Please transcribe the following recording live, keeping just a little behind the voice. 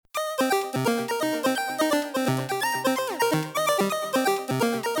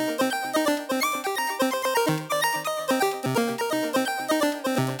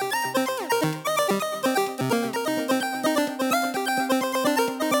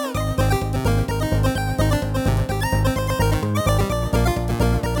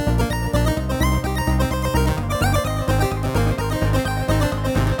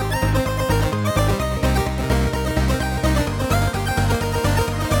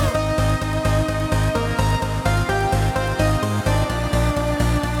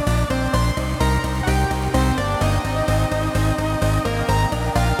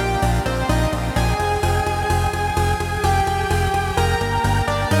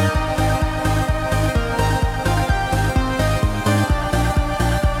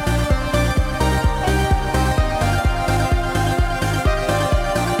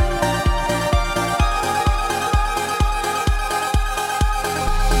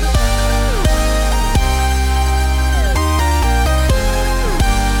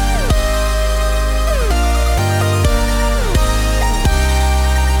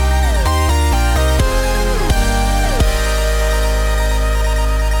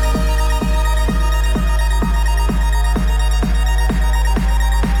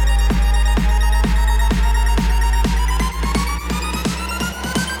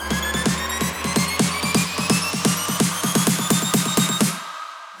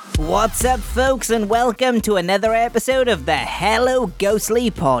What's up, folks, and welcome to another episode of the Hello Ghostly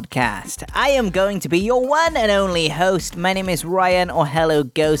podcast. I am going to be your one and only host. My name is Ryan, or Hello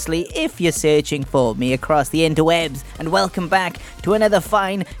Ghostly, if you're searching for me across the interwebs, and welcome back to another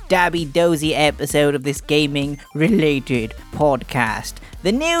fine, dabby-dozy episode of this gaming-related podcast.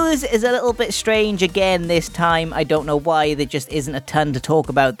 The news is a little bit strange again this time. I don't know why, there just isn't a ton to talk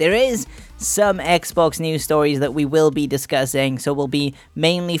about. There is some Xbox news stories that we will be discussing, so we'll be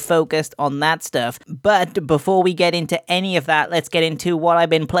mainly focused on that stuff. But before we get into any of that, let's get into what I've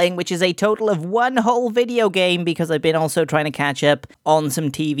been playing, which is a total of one whole video game, because I've been also trying to catch up on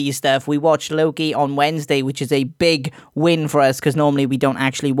some TV stuff. We watched Loki on Wednesday, which is a big win for us, because normally we don't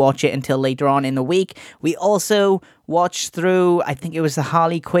actually watch it until later on in the week. We also watched through, I think it was the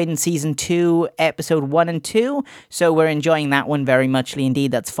Harley Quinn Season 2, Episode 1 and 2, so we're enjoying that one very muchly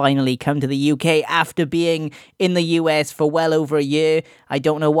indeed. That's finally come to the UK after being in the US for well over a year. I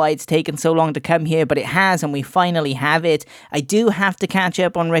don't know why it's taken so long to come here, but it has, and we finally have it. I do have to catch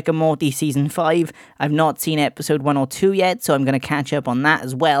up on Rick and Morty Season 5. I've not seen Episode 1 or 2 yet, so I'm going to catch up on that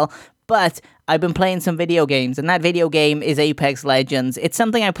as well. But I've been playing some video games, and that video game is Apex Legends. It's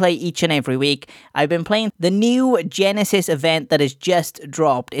something I play each and every week. I've been playing the new Genesis event that has just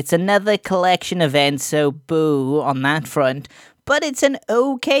dropped. It's another collection event, so boo on that front. But it's an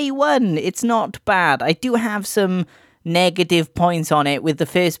okay one. It's not bad. I do have some negative points on it, with the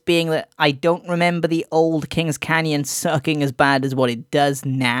first being that I don't remember the old Kings Canyon sucking as bad as what it does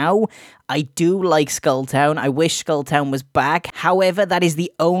now. I do like Skulltown. I wish Skulltown was back. However, that is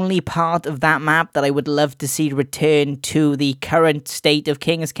the only part of that map that I would love to see return to the current state of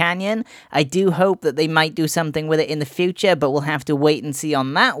Kings Canyon. I do hope that they might do something with it in the future, but we'll have to wait and see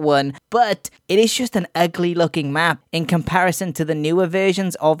on that one. But it is just an ugly looking map in comparison to the newer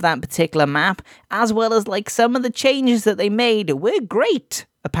versions of that particular map, as well as like some of the changes that they made were great.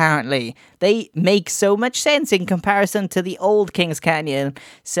 Apparently, they make so much sense in comparison to the old Kings Canyon,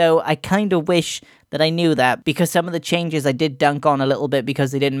 so I kind of wish that I knew that, because some of the changes I did dunk on a little bit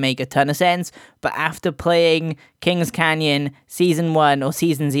because they didn't make a ton of sense. But after playing Kings Canyon Season 1 or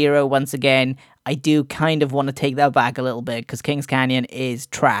Season 0 once again, I do kind of want to take that back a little bit, because Kings Canyon is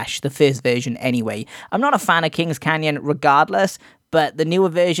trash, the first version anyway. I'm not a fan of Kings Canyon regardless, but the newer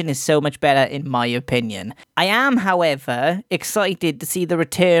version is so much better in my opinion. I am, however, excited to see the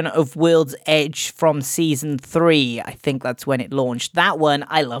return of World's Edge from Season 3. I think that's when it launched. That one,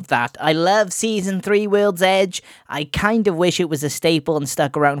 I love that. I love Season 3 World's Edge. I kind of wish it was a staple and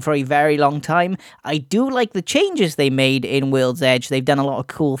stuck around for a very long time. I do like the changes they made in World's Edge. They've done a lot of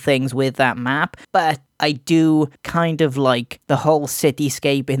cool things with that map, but I do kind of like the whole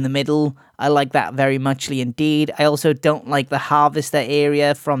cityscape in the middle. I like that very muchly indeed. I also don't like the harvester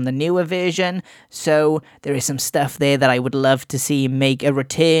area from the newer version, so there is some stuff there that I would love to see make a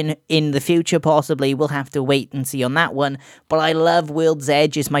return in the future possibly. We'll have to wait and see on that one, but I love World's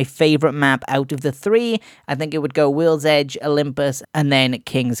Edge. It's my favourite map out of the three. I think it would go World's Edge, Olympus, and then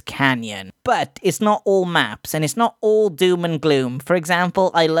Kings Canyon. But it's not all maps, and it's not all doom and gloom. For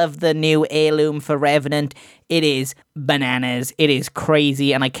example, I love the new heirloom for Revenant. It is bananas, it is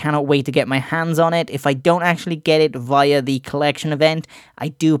crazy, and I cannot wait to get my hands on it. If I don't actually get it via the collection event, I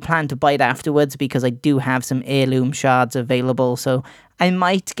do plan to buy it afterwards, because I do have some heirloom shards available, so I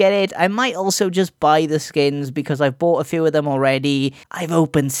might get it. I might also just buy the skins, because I've bought a few of them already. I've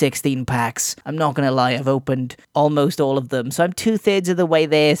opened 16 packs. I'm not going to lie, I've opened almost all of them, so I'm 2/3 of the way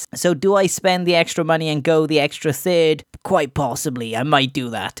there. So do I spend the extra money and go the extra third? Quite possibly, I might do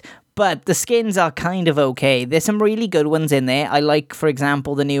that. But the skins are kind of okay. There's some really good ones in there. I like, for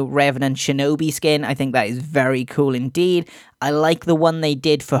example, the new Revenant Shinobi skin. I think that is very cool indeed. I like the one they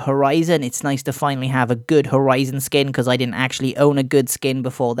did for Horizon. It's nice to finally have a good Horizon skin, because I didn't actually own a good skin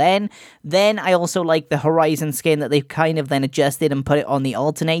before then. Then I also like the Horizon skin that they've kind of then adjusted and put it on the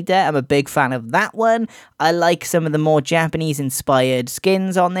alternator. I'm a big fan of that one. I like some of the more Japanese-inspired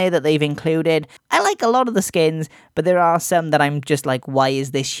skins on there that they've included. I like a lot of the skins, but there are some that I'm just like, why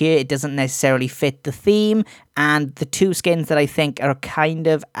is this here? It doesn't necessarily fit the theme. And the two skins that I think are kind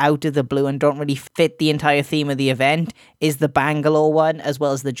of out of the blue and don't really fit the entire theme of the event is the Bangalore one as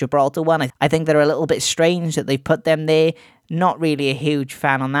well as the Gibraltar one. I think they're a little bit strange that they've put them there. Not really a huge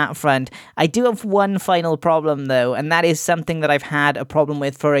fan on that front. I do have one final problem though, and that is something that I've had a problem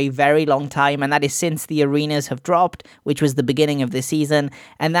with for a very long time, and that is since the arenas have dropped, which was the beginning of the season,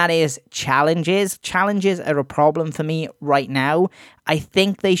 and that is challenges. Challenges are a problem for me right now. I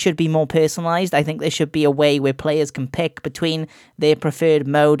think they should be more personalized. I think there should be a way where players can pick between their preferred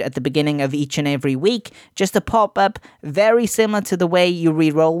mode at the beginning of each and every week, just to pop up very similar to the way you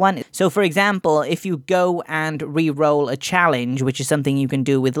re-roll one. So for example, if you go and re-roll a challenge, which is something you can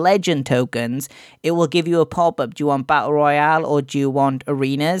do with legend tokens, it will give you a pop-up. Do you want Battle Royale or do you want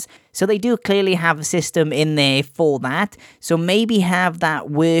arenas? So they do clearly have a system in there for that. So maybe have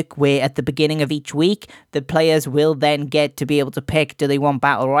that work where at the beginning of each week, the players will then get to be able to pick, do they want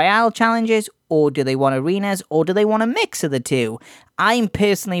Battle Royale challenges, or do they want arenas, or do they want a mix of the two? I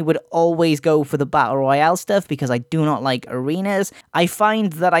personally would always go for the Battle Royale stuff because I do not like arenas. I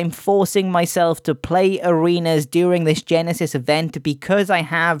find that I'm forcing myself to play arenas during this Genesis event because I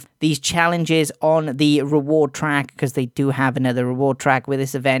have these challenges on the reward track, because they do have another reward track with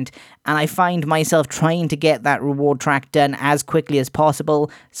this event, and I find myself trying to get that reward track done as quickly as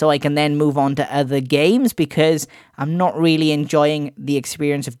possible so I can then move on to other games, because I'm not really enjoying the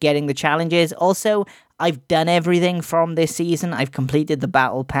experience of getting the challenges. Also, I've done everything from this season. I've completed the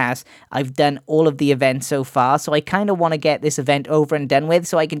Battle Pass. I've done all of the events so far, so I kind of want to get this event over and done with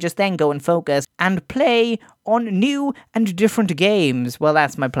so I can just then go and focus and play on new and different games. Well,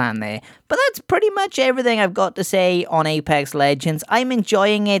 that's my plan there. But that's pretty much everything I've got to say on Apex Legends. I'm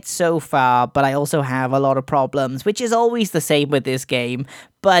enjoying it so far, but I also have a lot of problems, which is always the same with this game.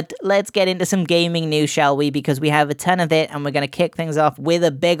 But let's get into some gaming news, shall we? Because we have a ton of it, and we're going to kick things off with a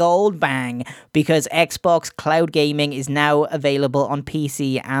big old bang, because Xbox Cloud Gaming is now available on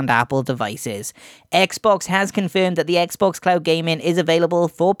PC and Apple devices. Xbox has confirmed that the Xbox Cloud Gaming is available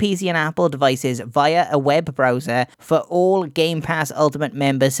for PC and Apple devices via a web browser for all Game Pass Ultimate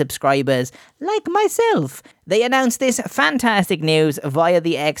member subscribers like myself. They announced this fantastic news via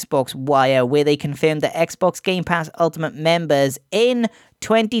the Xbox Wire, where they confirmed that Xbox Game Pass Ultimate members in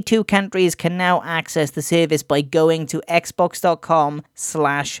 22 countries can now access the service by going to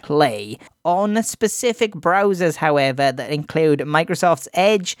xbox.com/play. On specific browsers, however, that include Microsoft's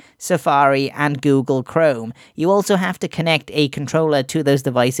Edge, Safari, and Google Chrome. You also have to connect a controller to those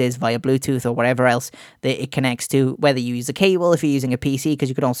devices via Bluetooth or wherever else that it connects to, whether you use a cable if you're using a PC, because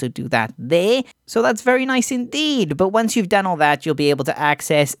you can also do that there. So that's very nice indeed. But once you've done all that, you'll be able to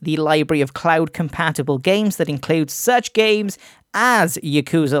access the library of cloud-compatible games that includes such games as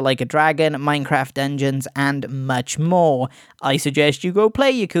Yakuza Like a Dragon, Minecraft Dungeons, and much more. I suggest you go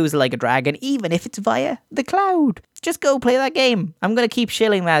play Yakuza Like a Dragon, even if it's via the cloud. Just go play that game. I'm going to keep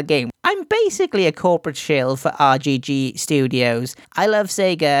shilling that game. I'm basically a corporate shill for RGG Studios. I love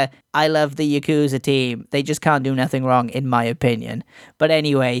Sega. I love the Yakuza team. They just can't do nothing wrong, in my opinion. But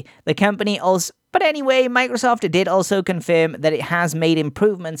anyway, Microsoft did also confirm that it has made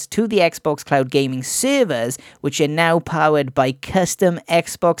improvements to the Xbox Cloud Gaming servers, which are now powered by custom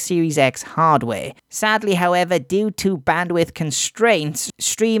Xbox Series X hardware. Sadly, however, due to bandwidth constraints,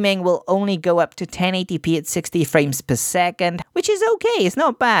 streaming will only go up to 1080p at 60 frames per second, which is okay, it's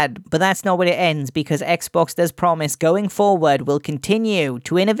not bad. But that's not where it ends, because Xbox does promise going forward will continue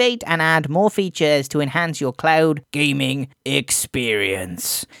to innovate and add more features to enhance your cloud gaming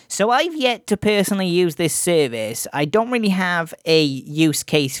experience. So I've yet to personally use this service. I don't really have a use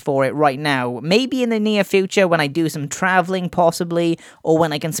case for it right now. Maybe in the near future when I do some traveling possibly, or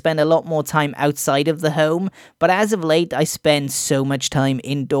when I can spend a lot more time outside of the home. But as of late, I spend so much time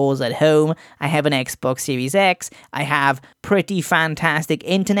indoors at home. I have an Xbox Series X. I have pretty fantastic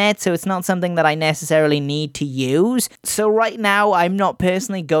internet, so it's not something that I necessarily need to use. So right now, I'm not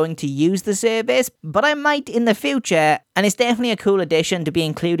personally going to use the service, but I might in the future, and it's definitely a cool addition to be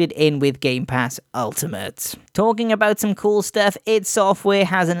included in with Game Pass Ultimate. Talking about some cool stuff, id Software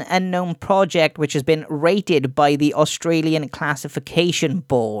has an unknown project which has been rated by the Australian Classification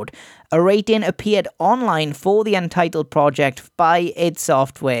Board. A rating appeared online for the untitled project by id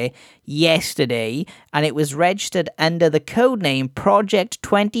Software yesterday, and it was registered under the codename Project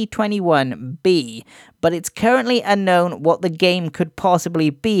 2021B, but it's currently unknown what the game could possibly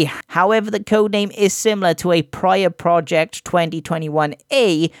be. However, the codename is similar to a prior Project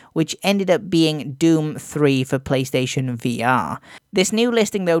 2021A, which ended up being Doom 3 for PlayStation VR. This new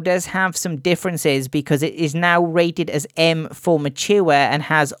listing, though, does have some differences because it is now rated as M for mature and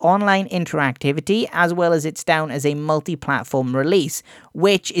has online interactivity, as well as it's down as a multi-platform release,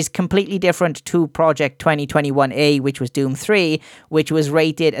 which is completely different to Project 2021A, which was Doom 3, which was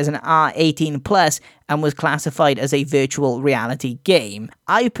rated as an R18+, and was classified as a virtual reality game.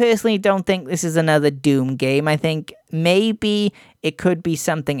 I personally don't think this is another Doom game. I think maybe it could be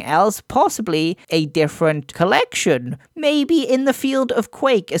something else, possibly a different collection. Maybe in the field of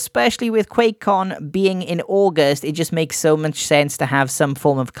Quake, especially with QuakeCon being in August, it just makes so much sense to have some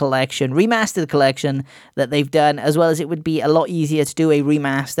form of collection, remastered collection that they've done, as well as it would be a lot easier to do a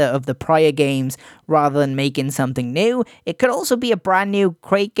remaster of the prior games rather than making something new. It could also be a brand new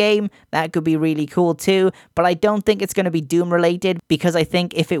Quake game. That could be really cool too, but I don't think it's going to be Doom related, because I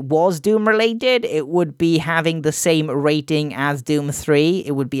think if it was Doom related, it would be having the same rating as Doom 3.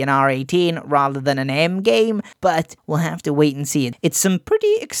 It would be an R18 rather than an M game, but we'll have to wait and see. It's some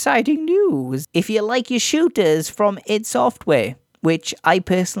pretty exciting news if you like your shooters from id Software, which I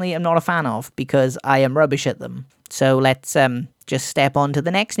personally am not a fan of because I am rubbish at them. So let's just step on to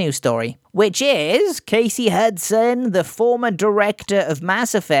the next news story, which is Casey Hudson, the former director of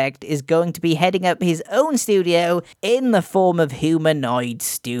Mass Effect, is going to be heading up his own studio in the form of Humanoid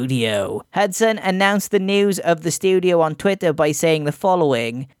Studio. Hudson announced the news of the studio on Twitter by saying the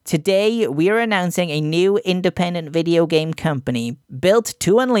following: "Today, we are announcing a new independent video game company built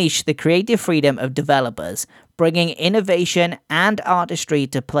to unleash the creative freedom of developers, bringing innovation and artistry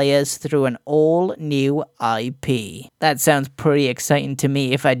to players through an all-new IP." That sounds pretty exciting to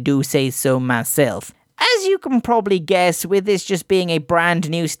me, if I do say so myself. As you can probably guess, with this just being a brand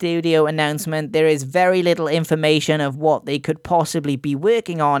new studio announcement, there is very little information of what they could possibly be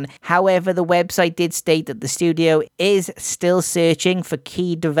working on. However, the website did state that the studio is still searching for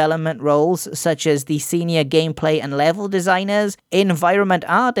key development roles, such as the senior gameplay and level designers, environment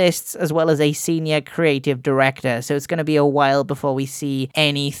artists, as well as a senior creative director. So it's going to be a while before we see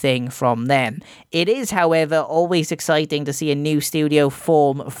anything from them. It is, however, always exciting to see a new studio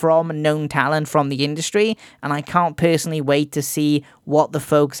form from known talent from the industry, and I can't personally wait to see what the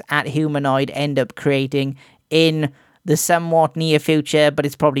folks at Humanoid end up creating in the somewhat near future, but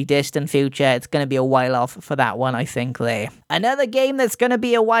it's probably distant future. It's going to be a while off for that one, I think, there. Another game that's going to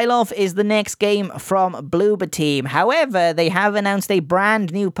be a while off is the next game from Bloober Team. However, they have announced a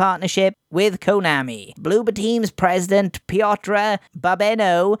brand new partnership with Konami. Bloober Team's president, Piotr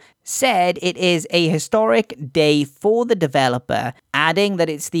Babeno, said it is a historic day for the developer, adding that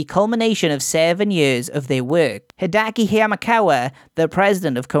it's the culmination of 7 years of their work. Hideki Hayakawa, the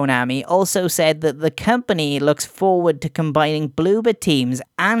president of Konami, also said that the company looks forward to combining Bloober Teams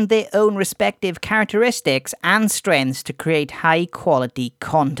and their own respective characteristics and strengths to create high-quality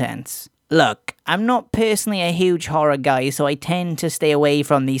contents. Look, I'm not personally a huge horror guy, so I tend to stay away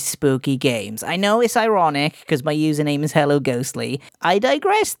from these spooky games. I know it's ironic, because my username is Hello Ghostly. I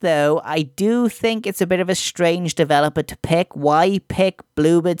digress, though. I do think it's a bit of a strange developer to pick. Why pick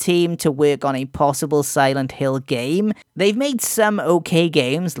Bloober Team to work on a possible Silent Hill game? They've made some okay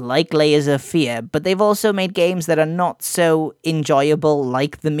games, like Layers of Fear, but they've also made games that are not so enjoyable,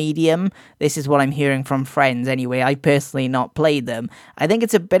 like The Medium. This is what I'm hearing from friends, anyway. I've personally not played them. I think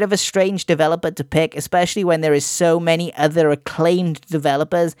it's a bit of a strange developer to pick, especially when there is so many other acclaimed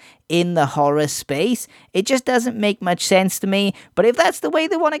developers in the horror space. It just doesn't make much sense to me, but if that's the way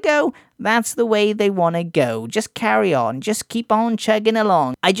they want to go, that's the way they want to go. Just carry on, just keep on chugging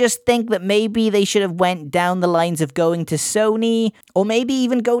along. I just think that maybe they should have went down the lines of going to Sony, or maybe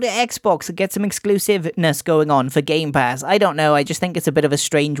even go to Xbox and get some exclusiveness going on for Game Pass. I don't know, I just think it's a bit of a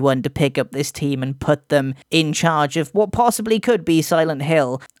strange one to pick up this team and put them in charge of what possibly could be Silent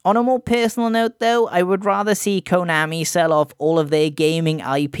Hill. On a more personal note though, I would rather see Konami sell off all of their gaming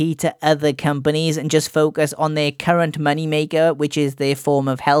IP to other companies and just focus on their current moneymaker, which is their form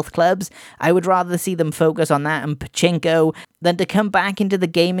of health clubs. I would rather see them focus on that and pachinko than to come back into the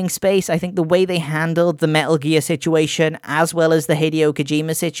gaming space. I think the way they handled the Metal Gear situation as well as the Hideo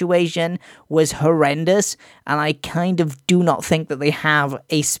Kojima situation was horrendous, and I kind of do not think that they have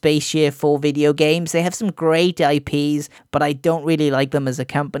a space here for video games. They have some great IPs, but I don't really like them as a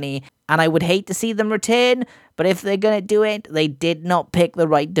company, and I would hate to see them return, but if they're gonna do it, they did not pick the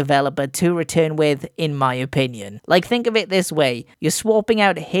right developer to return with, in my opinion. Like, think of it this way. You're swapping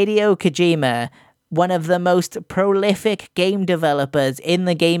out Hideo Kojima, one of the most prolific game developers in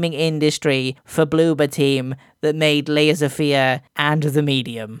the gaming industry, for Bloober Team that made Layers of Fear and The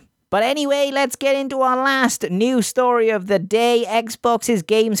Medium. But anyway, let's get into our last news story of the day. Xbox's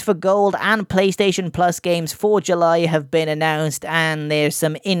Games for Gold and PlayStation Plus games for July have been announced, and there's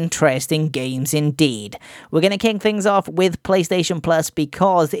some interesting games indeed. We're going to kick things off with PlayStation Plus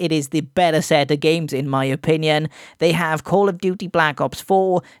because it is the better set of games in my opinion. They have Call of Duty Black Ops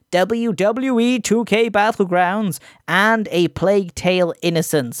 4, WWE 2K Battlegrounds, and A Plague Tale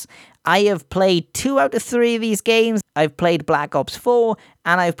Innocence. I have played 2 out of 3 of these games. I've played Black Ops 4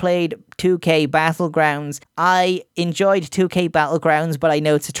 and I've played 2K Battlegrounds. I enjoyed 2K Battlegrounds, but I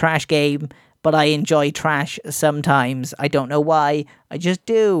know it's a trash game. But I enjoy trash sometimes. I don't know why. I just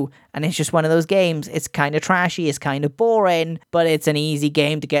do. And it's just one of those games. It's kind of trashy. It's kind of boring. But it's an easy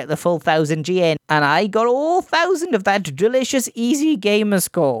game to get the full 1000G in. And I got all 1000 of that delicious easy gamer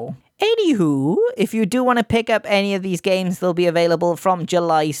score. Anywho, if you do want to pick up any of these games, they'll be available from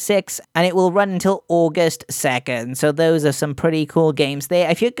July 6th, and it will run until August 2nd. So those are some pretty cool games there.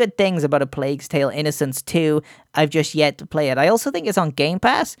 I've heard good things about A Plague's Tale: Innocence 2. I've just yet to play it. I also think it's on Game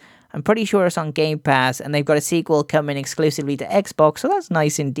Pass. I'm pretty sure it's on Game Pass, and they've got a sequel coming exclusively to Xbox, so that's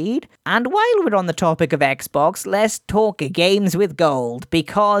nice indeed. And while we're on the topic of Xbox, let's talk games with gold,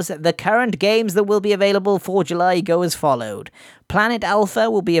 because the current games that will be available for July go as followed. Planet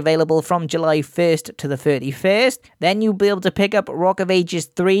Alpha will be available from July 1st to the 31st. Then you'll be able to pick up Rock of Ages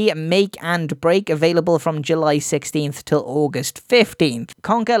 3 Make and Break, available from July 16th till August 15th.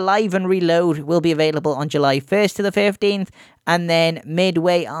 Conquer Live and Reload will be available on July 1st to the 15th. And then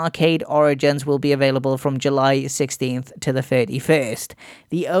Midway Arcade Origins will be available from July 16th to the 31st.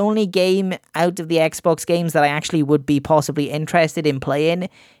 The only game out of the Xbox games that I actually would be possibly interested in playing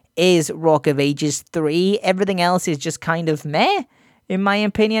is Rock of Ages 3. Everything else is just kind of meh. In my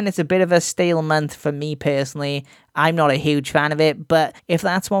opinion, it's a bit of a stale month for me personally. I'm not a huge fan of it, but if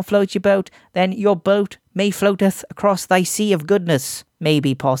that's what floats your boat, then your boat may floateth across thy sea of goodness.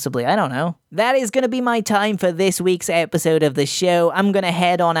 Maybe, possibly, I don't know. That is going to be my time for this week's episode of the show. I'm going to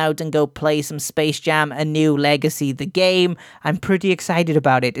head on out and go play some Space Jam: A New Legacy, the game. I'm pretty excited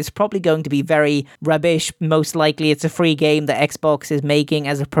about it. It's probably going to be very rubbish. Most likely it's a free game that Xbox is making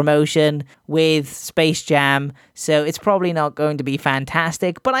as a promotion with Space Jam, so it's probably not going to be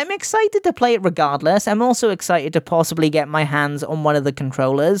fantastic, but I'm excited to play it regardless. I'm also excited to possibly get my hands on one of the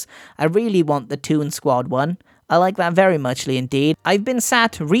controllers. I really want the Toon Squad one. I like that very muchly indeed. I've been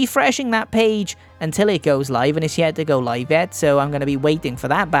sat refreshing that page until it goes live, and it's yet to go live yet, so I'm going to be waiting for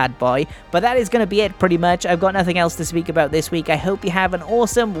that bad boy. But that is going to be it pretty much. I've got nothing else to speak about this week. I hope you have an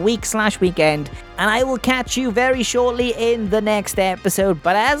awesome week/weekend, and I will catch you very shortly in the next episode.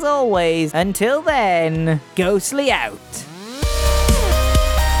 But as always, until then, Ghostly out.